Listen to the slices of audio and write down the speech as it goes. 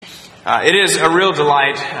It is a real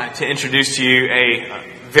delight to introduce to you a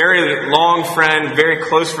very long friend, very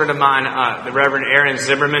close friend of mine, the Reverend Aaron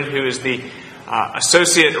Zimmerman, who is the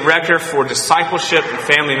Associate Rector for Discipleship and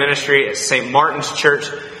Family Ministry at St. Martin's Church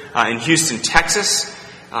in Houston, Texas.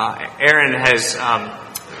 Aaron has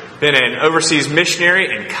been an overseas missionary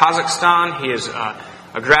in Kazakhstan. He is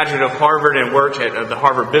a graduate of Harvard and worked at the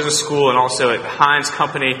Harvard Business School and also at Heinz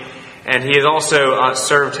Company. And he has also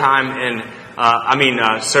served time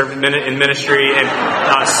served in ministry in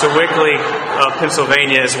Sewickley,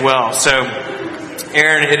 Pennsylvania as well. So,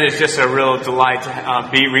 Aaron, it is just a real delight to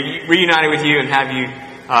be reunited with you and have you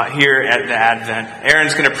here at the Advent.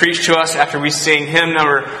 Aaron's going to preach to us after we sing hymn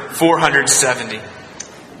number 470.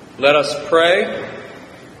 Let us pray.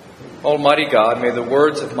 Almighty God, may the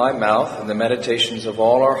words of my mouth and the meditations of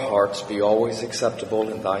all our hearts be always acceptable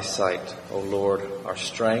in thy sight, O Lord, our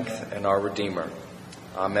strength and our Redeemer.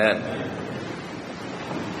 Amen.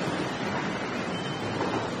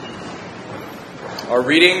 Our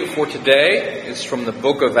reading for today is from the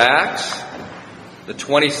book of Acts, the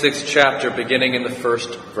 26th chapter, beginning in the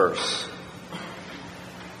first verse.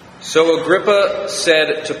 So Agrippa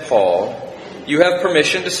said to Paul, "You have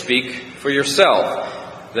permission to speak for yourself."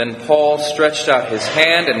 Then Paul stretched out his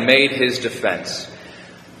hand and made his defense.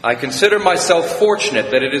 "I consider myself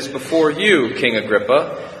fortunate that it is before you, King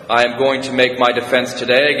Agrippa, I am going to make my defense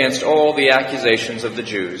today against all the accusations of the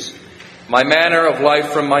Jews. My manner of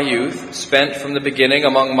life from my youth, spent from the beginning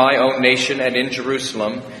among my own nation and in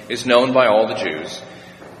Jerusalem, is known by all the Jews.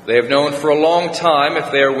 They have known for a long time, if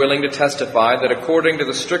they are willing to testify, that according to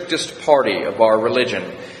the strictest party of our religion,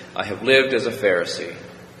 I have lived as a Pharisee.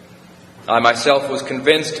 I myself was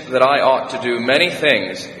convinced that I ought to do many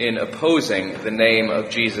things in opposing the name of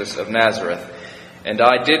Jesus of Nazareth, and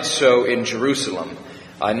I did so in Jerusalem.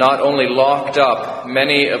 I not only locked up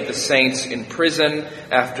many of the saints in prison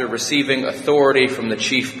after receiving authority from the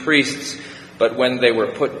chief priests, but when they were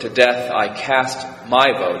put to death, I cast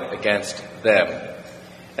my vote against them.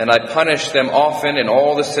 And I punished them often in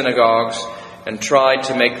all the synagogues and tried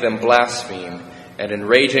to make them blaspheme. And in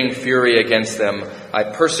raging fury against them, I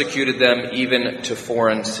persecuted them even to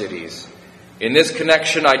foreign cities. In this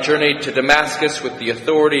connection, I journeyed to Damascus with the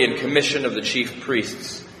authority and commission of the chief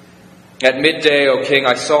priests. At midday, O king,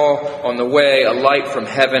 I saw on the way a light from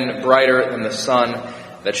heaven brighter than the sun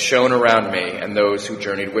that shone around me and those who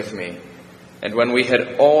journeyed with me. And when we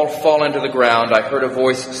had all fallen to the ground, I heard a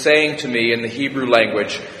voice saying to me in the Hebrew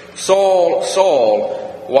language, 'Saul,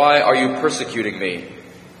 Saul, why are you persecuting me?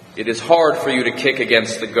 It is hard for you to kick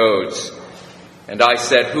against the goads.' And I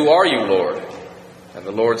said, 'Who are you, Lord?' And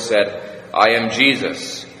the Lord said, 'I am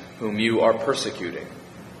Jesus, whom you are persecuting.'"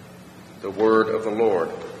 The word of the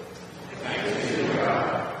Lord.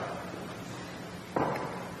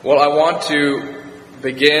 Well, I want to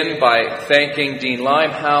begin by thanking Dean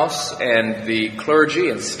Limehouse and the clergy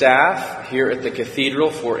and staff here at the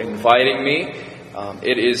cathedral for inviting me.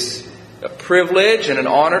 It is a privilege and an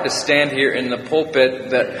honor to stand here in the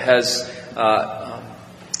pulpit that has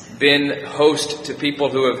been host to people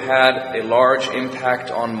who have had a large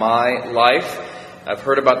impact on my life. I've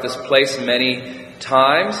heard about this place many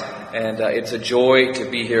times, and it's a joy to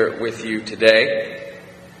be here with you today.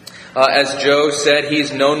 As Joe said,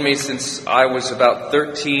 he's known me since I was about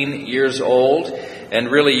 13 years old, and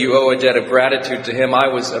really you owe a debt of gratitude to him. I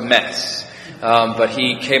was a mess. But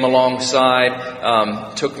he came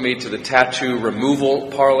alongside, took me to the tattoo removal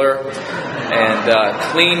parlor, and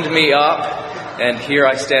cleaned me up, and here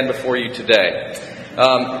I stand before you today.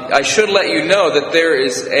 I should let you know that there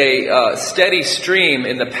is a steady stream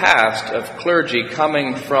in the past of clergy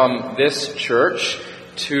coming from this church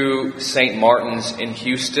to St. Martin's in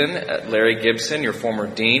Houston. Larry Gibson, your former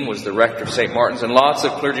dean, was the rector of St. Martin's, and lots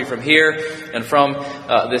of clergy from here and from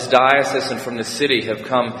this diocese and from the city have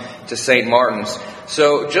come to St. Martin's.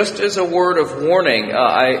 So just as a word of warning,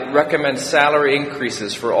 I recommend salary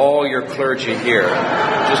increases for all your clergy here.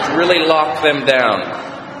 Just really lock them down.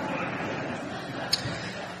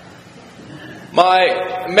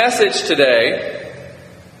 My message today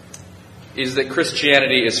is that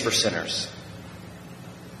Christianity is for sinners.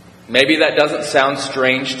 Maybe that doesn't sound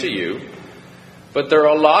strange to you, but there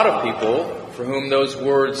are a lot of people for whom those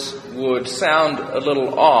words would sound a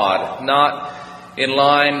little odd, not in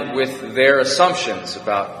line with their assumptions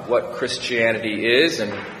about what Christianity is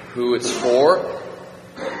and who it's for.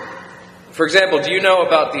 For example, do you know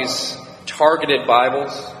about these targeted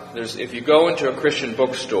Bibles? If you go into a Christian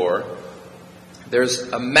bookstore, there's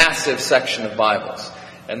a massive section of Bibles.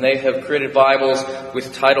 And they have created Bibles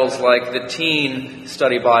with titles like the Teen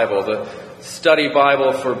Study Bible, the Study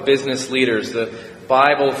Bible for Business Leaders, the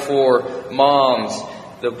Bible for Moms,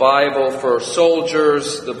 the Bible for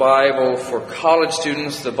soldiers, the Bible for college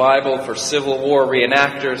students, the Bible for Civil War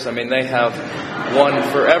reenactors. I mean, they have one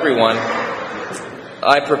for everyone.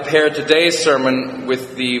 I prepared today's sermon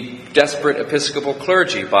with the Desperate Episcopal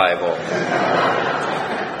Clergy Bible.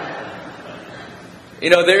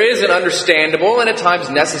 There is an understandable and at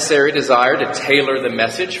times necessary desire to tailor the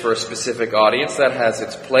message for a specific audience. That has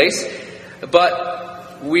its place.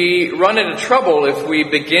 But we run into trouble if we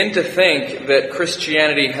begin to think that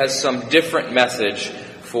Christianity has some different message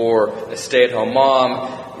for a stay-at-home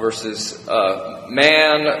mom versus a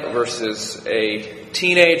man versus a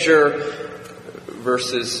teenager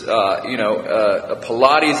versus, a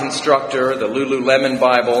Pilates instructor, the Lululemon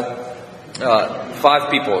Bible.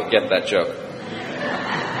 5 people get that joke.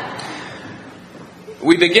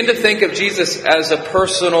 We begin to think of Jesus as a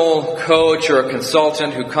personal coach or a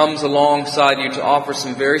consultant who comes alongside you to offer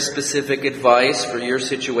some very specific advice for your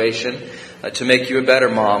situation, to make you a better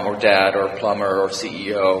mom or dad or plumber or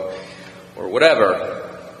CEO or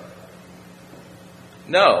whatever.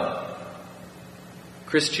 No.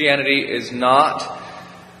 Christianity is not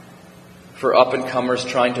for up-and-comers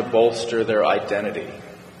trying to bolster their identity.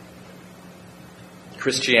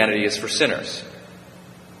 Christianity is for sinners.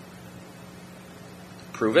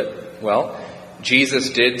 Prove it? Well,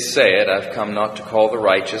 Jesus did say it, I've come not to call the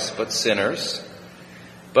righteous, but sinners.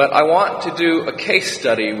 But I want to do a case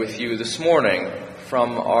study with you this morning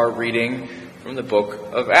from our reading from the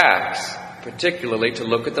book of Acts, particularly to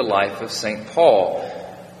look at the life of St. Paul.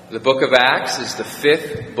 The book of Acts is the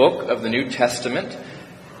 5th book of the New Testament.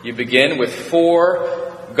 You begin with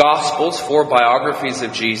 4 Gospels, 4 biographies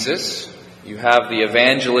of Jesus. You have the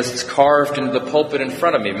evangelists carved into the pulpit in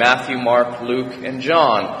front of me, Matthew, Mark, Luke, and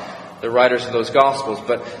John, the writers of those Gospels.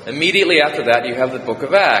 But immediately after that, you have the book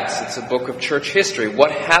of Acts. It's a book of church history. What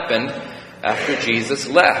happened after Jesus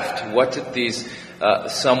left? What did these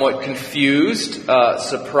somewhat confused,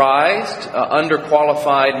 surprised,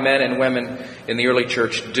 underqualified men and women in the early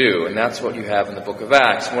church do? And that's what you have in the book of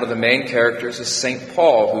Acts. One of the main characters is St.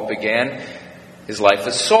 Paul, who began his life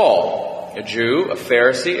as Saul, a Jew, a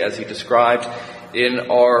Pharisee, as he described in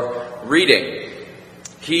our reading.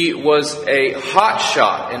 He was a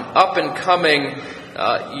hotshot, an up-and-coming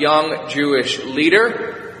young Jewish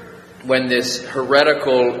leader when this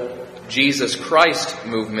heretical Jesus Christ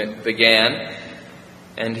movement began,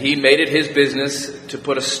 and he made it his business to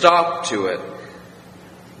put a stop to it.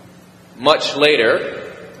 Much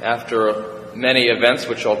later, after many events,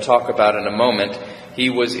 which I'll talk about in a moment, he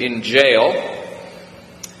was in jail.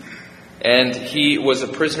 And he was a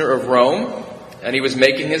prisoner of Rome, and he was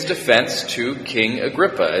making his defense to King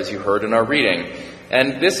Agrippa, as you heard in our reading.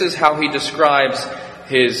 And this is how he describes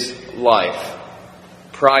his life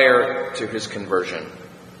prior to his conversion.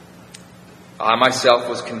 I myself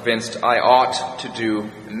was convinced I ought to do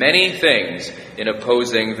many things in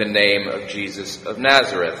opposing the name of Jesus of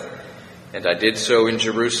Nazareth. And I did so in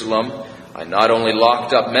Jerusalem. I not only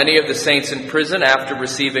locked up many of the saints in prison after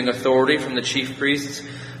receiving authority from the chief priests,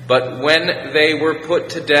 but when they were put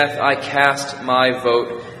to death, I cast my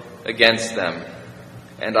vote against them.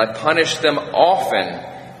 And I punished them often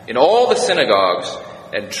in all the synagogues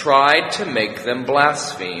and tried to make them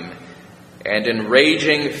blaspheme. And in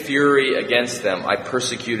raging fury against them, I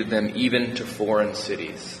persecuted them even to foreign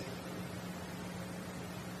cities.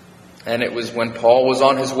 And it was when Paul was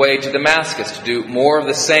on his way to Damascus to do more of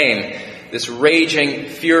the same, this raging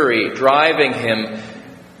fury driving him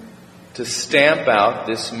to stamp out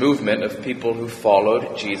this movement of people who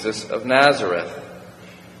followed Jesus of Nazareth.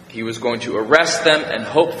 He was going to arrest them and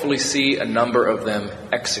hopefully see a number of them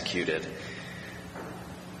executed.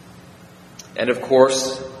 And of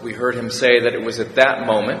course, we heard him say that it was at that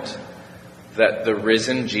moment that the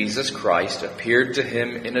risen Jesus Christ appeared to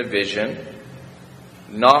him in a vision,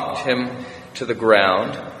 knocked him to the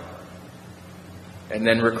ground, and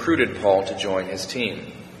then recruited Paul to join his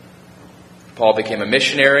team. Paul became a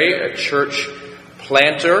missionary, a church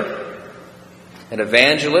planter, an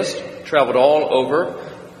evangelist, traveled all over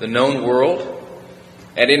the known world,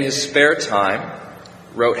 and in his spare time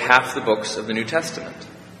wrote half the books of the New Testament.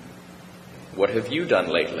 What have you done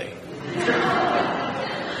lately?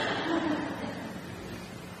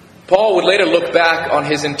 Paul would later look back on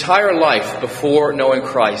his entire life before knowing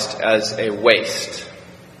Christ as a waste.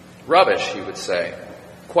 Rubbish, he would say.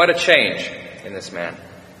 Quite a change in this man.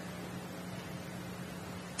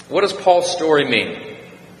 What does Paul's story mean?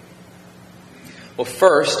 Well,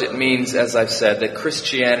 first, it means, as I've said, that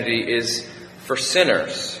Christianity is for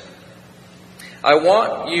sinners. I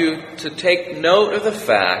want you to take note of the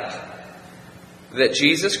fact that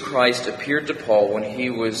Jesus Christ appeared to Paul when he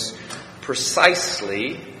was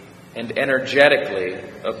precisely and energetically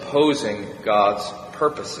opposing God's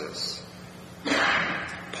purposes.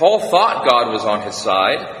 Paul thought God was on his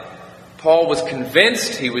side. Paul was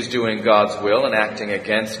convinced he was doing God's will and acting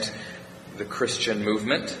against the Christian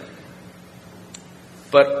movement.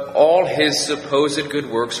 But all his supposed good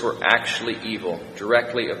works were actually evil,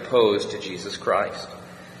 directly opposed to Jesus Christ.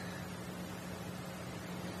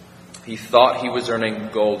 He thought he was earning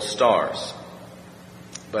gold stars,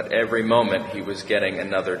 but every moment he was getting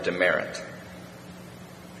another demerit.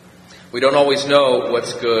 We don't always know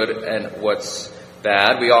what's good and what's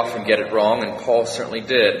bad. We often get it wrong, and Paul certainly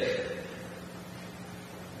did.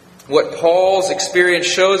 What Paul's experience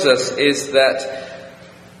shows us is that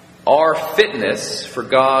our fitness for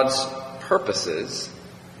God's purposes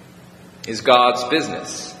is God's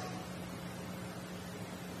business.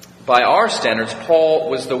 By our standards,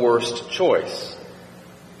 Paul was the worst choice.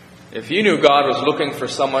 If you knew God was looking for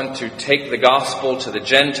someone to take the gospel to the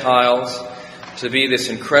Gentiles, to be this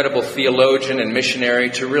incredible theologian and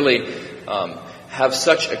missionary, to really have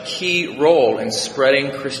such a key role in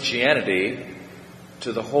spreading Christianity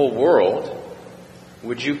to the whole world,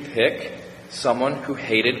 would you pick someone who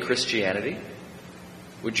hated Christianity?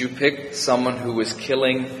 Would you pick someone who was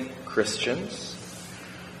killing Christians?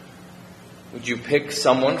 Would you pick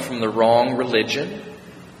someone from the wrong religion?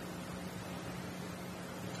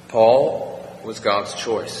 Paul was God's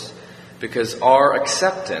choice because our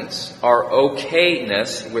acceptance, our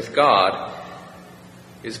okayness with God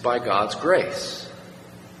is by God's grace,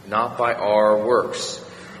 not by our works.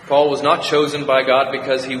 Paul was not chosen by God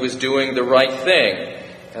because he was doing the right thing.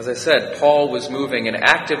 As I said, Paul was moving in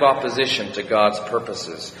active opposition to God's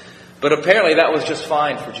purposes. But apparently that was just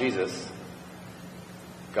fine for Jesus.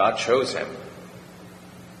 God chose him.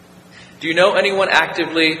 Do you know anyone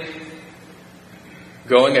actively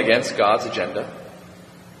going against God's agenda?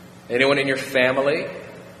 Anyone in your family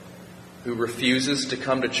who refuses to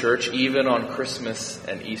come to church even on Christmas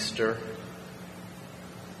and Easter?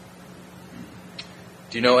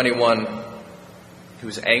 Do you know anyone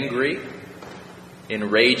who's angry, in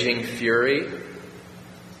raging fury?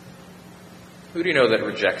 Who do you know that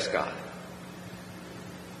rejects God?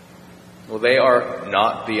 Well, they are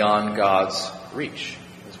not beyond God's reach,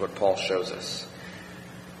 is what Paul shows us.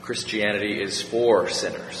 Christianity is for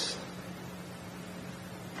sinners.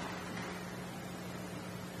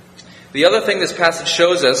 The other thing this passage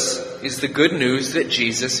shows us is the good news that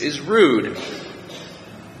Jesus is rude.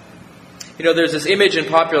 You know, there's this image in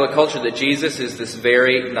popular culture that Jesus is this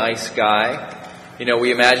very nice guy. You know,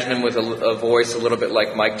 we imagine him with a voice a little bit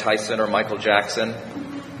like Mike Tyson or Michael Jackson.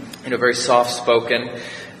 You know, very soft-spoken.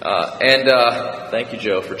 Thank you,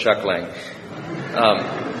 Joe, for chuckling.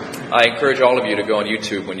 I encourage all of you to go on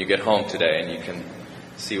YouTube when you get home today and you can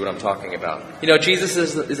see what I'm talking about. You know, Jesus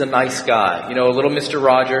is a nice guy. You know, a little Mr.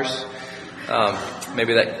 Rogers.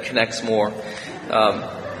 Maybe that connects more.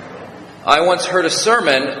 I once heard a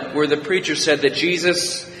sermon where the preacher said that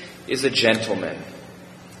Jesus is a gentleman.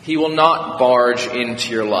 He will not barge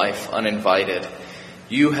into your life uninvited.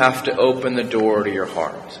 You have to open the door to your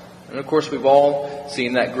heart. And of course, we've all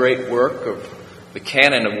seen that great work of the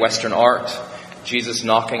canon of Western art, Jesus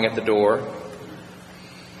knocking at the door.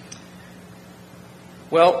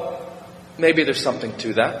 Well, maybe there's something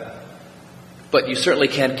to that. But you certainly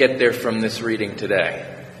can't get there from this reading today.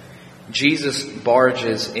 Jesus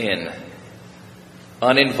barges in,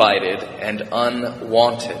 uninvited and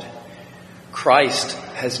unwanted. Christ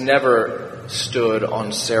has never stood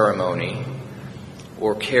on ceremony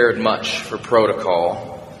or cared much for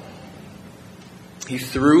protocol. He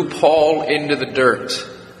threw Paul into the dirt,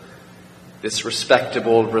 this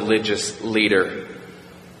respectable religious leader.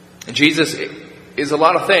 And Jesus is a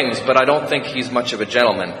lot of things, but I don't think he's much of a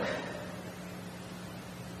gentleman.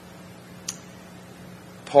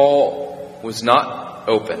 Paul was not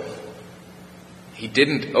open. He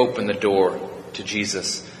didn't open the door to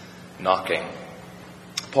Jesus knocking.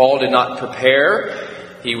 Paul did not prepare.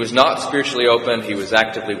 He was not spiritually open. He was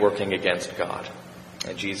actively working against God.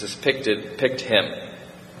 And Jesus picked him.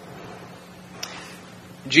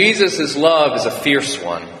 Jesus' love is a fierce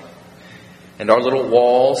one, and our little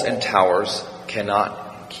walls and towers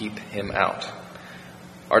cannot keep him out.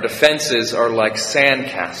 Our defenses are like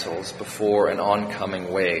sandcastles before an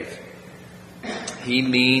oncoming wave. He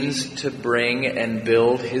means to bring and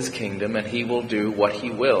build his kingdom, and he will do what he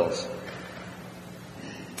wills.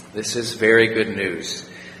 This is very good news,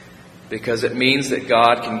 because it means that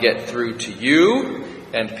God can get through to you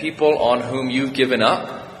and people on whom you've given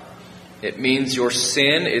up. It means your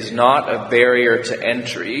sin is not a barrier to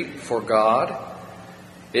entry for God.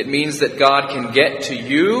 It means that God can get to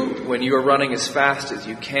you when you are running as fast as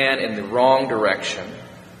you can in the wrong direction.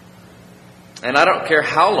 And I don't care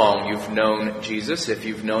how long you've known Jesus, if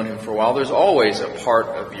you've known him for a while, there's always a part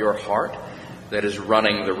of your heart that is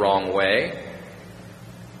running the wrong way.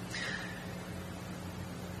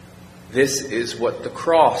 This is what the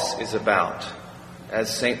cross is about,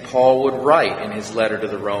 as St. Paul would write in his letter to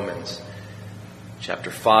the Romans.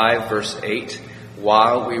 Chapter 5, verse 8,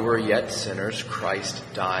 "While we were yet sinners, Christ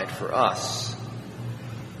died for us."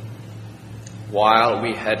 While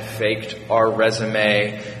we had faked our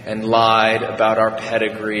resume and lied about our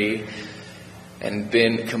pedigree and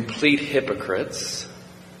been complete hypocrites,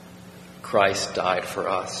 Christ died for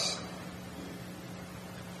us.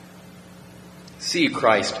 See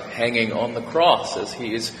Christ hanging on the cross as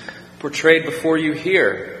he is portrayed before you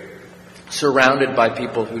here, surrounded by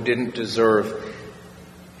people who didn't deserve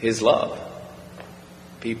his love.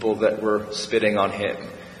 People that were spitting on him,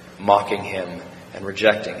 mocking him, and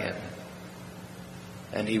rejecting him.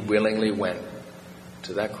 And he willingly went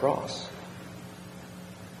to that cross.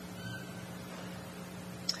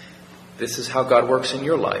 This is how God works in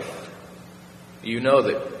your life. You know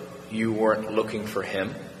that you weren't looking for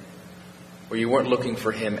him, or you weren't looking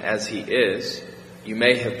for him as he is. You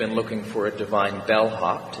may have been looking for a divine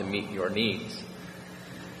bellhop to meet your needs.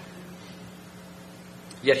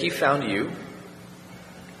 Yet he found you.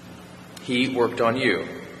 He worked on you.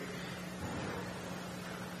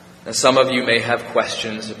 Now, some of you may have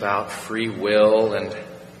questions about free will and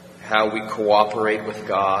how we cooperate with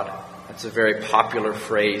God. That's a very popular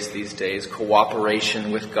phrase these days,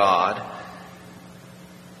 cooperation with God.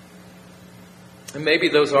 And maybe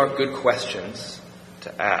those are good questions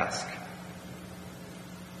to ask.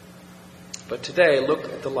 But today, look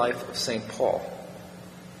at the life of St. Paul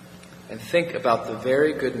and think about the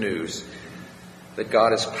very good news that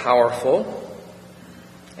God is powerful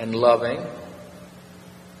and loving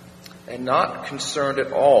and not concerned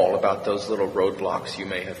at all about those little roadblocks you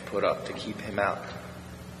may have put up to keep him out.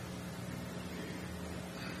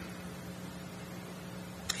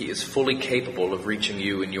 He is fully capable of reaching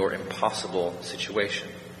you in your impossible situation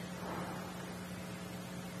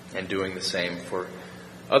and doing the same for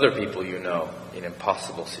other people you know in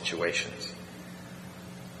impossible situations.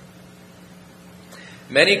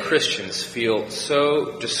 Many Christians feel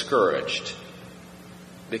so discouraged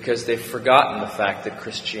because they've forgotten the fact that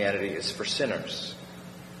Christianity is for sinners.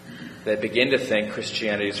 They begin to think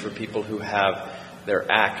Christianity is for people who have their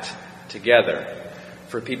act together,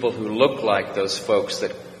 for people who look like those folks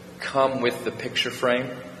that come with the picture frame.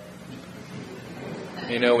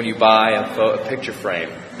 You know, when you buy a picture frame,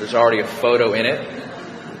 there's already a photo in it.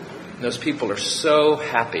 And those people are so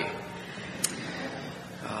happy.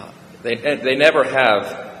 They never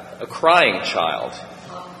have a crying child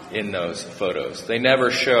in those photos. They never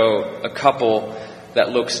show a couple that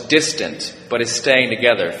looks distant but is staying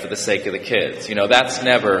together for the sake of the kids. You know, that's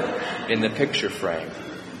never in the picture frame.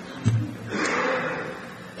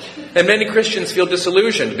 And many Christians feel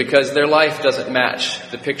disillusioned because their life doesn't match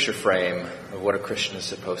the picture frame of what a Christian is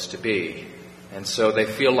supposed to be. And so they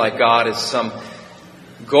feel like God is some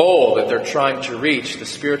goal that they're trying to reach. The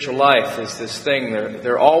spiritual life is this thing.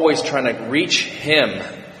 They're always trying to reach him,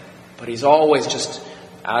 but he's always just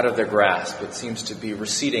out of their grasp. It seems to be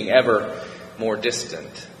receding ever more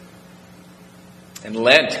distant. And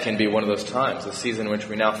Lent can be one of those times, the season in which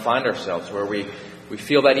we now find ourselves, where we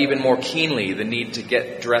feel that even more keenly, the need to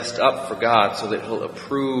get dressed up for God so that he'll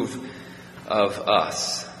approve of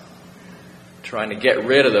us. Trying to get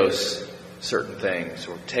rid of those certain things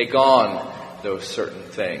or take on those certain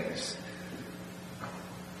things.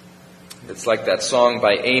 It's like that song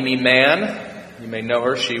by Amy Mann. You may know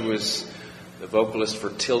her. She was the vocalist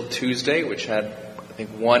for Till Tuesday, which had, I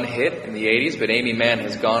think, one hit in the 80s. But Amy Mann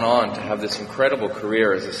has gone on to have this incredible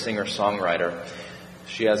career as a singer-songwriter.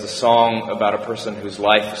 She has a song about a person whose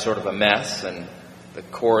life is sort of a mess. And the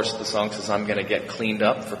chorus of the song says, "I'm going to get cleaned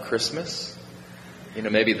up for Christmas. You know,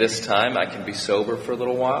 maybe this time I can be sober for a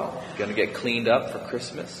little while. I'm going to get cleaned up for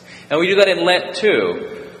Christmas." And we do that in Lent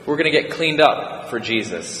too. We're going to get cleaned up for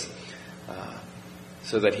Jesus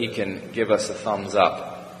so that he can give us a thumbs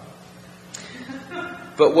up.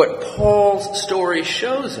 But what Paul's story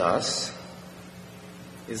shows us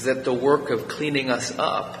is that the work of cleaning us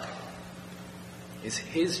up is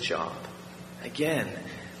his job. Again,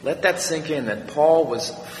 let that sink in, that Paul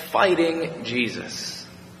was fighting Jesus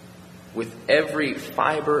with every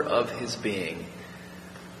fiber of his being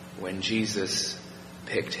when Jesus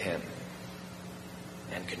picked him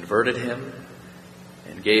and converted him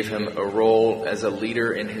and gave him a role as a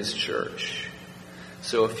leader in his church.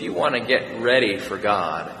 So if you want to get ready for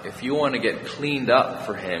God, if you want to get cleaned up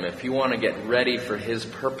for him, if you want to get ready for his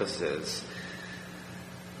purposes,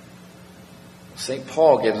 St.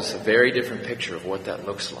 Paul gives us a very different picture of what that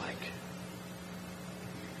looks like.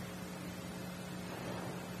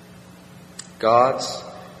 God's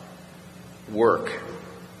work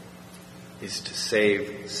is to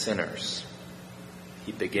save sinners.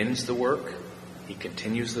 He begins the work, he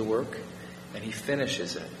continues the work, and he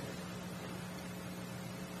finishes it.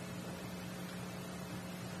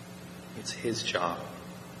 It's his job.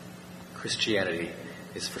 Christianity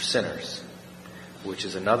is for sinners, which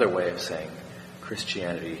is another way of saying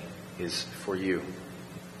Christianity is for you.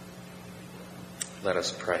 Let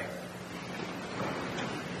us pray.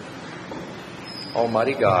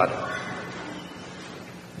 Almighty God,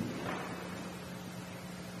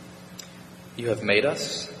 you have made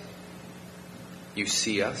us, you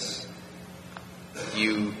see us,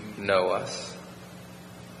 you know us.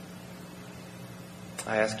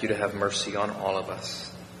 I ask you to have mercy on all of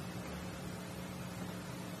us,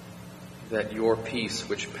 that your peace,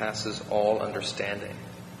 which passes all understanding,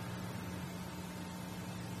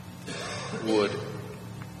 would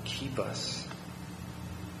keep us,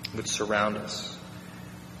 would surround us,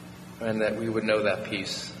 and that we would know that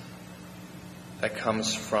peace that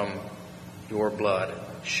comes from your blood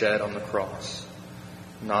shed on the cross,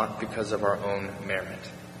 not because of our own merit.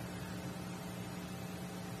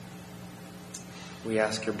 We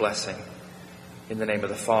ask your blessing in the name of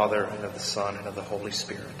the Father, and of the Son, and of the Holy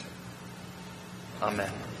Spirit.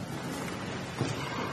 Amen.